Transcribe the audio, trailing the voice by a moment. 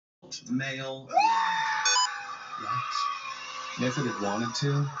adult male. Yikes. If it had wanted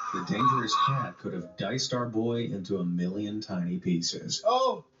to, the dangerous cat could have diced our boy into a million tiny pieces.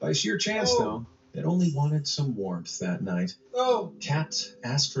 Oh! By sheer chance, though, it only wanted some warmth that night. Oh!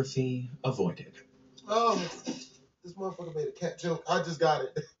 Catastrophe avoided. Oh! This motherfucker made a cat joke. I just got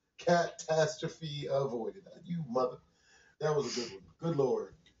it. Catastrophe avoided. You mother. That was a good one. Good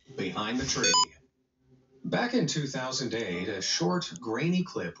Lord. Behind the tree. Back in 2008, a short, grainy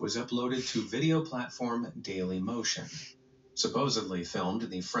clip was uploaded to video platform Dailymotion. Supposedly filmed in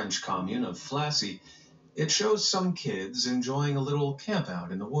the French commune of Flassy, it shows some kids enjoying a little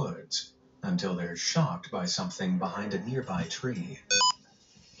campout in the woods, until they're shocked by something behind a nearby tree.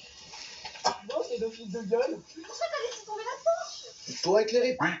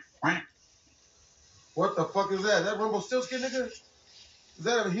 What the fuck is that? That Rumpelstiltskin nigga? Is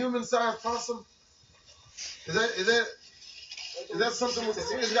that a human-sized possum? Is that something with the...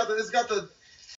 It's got the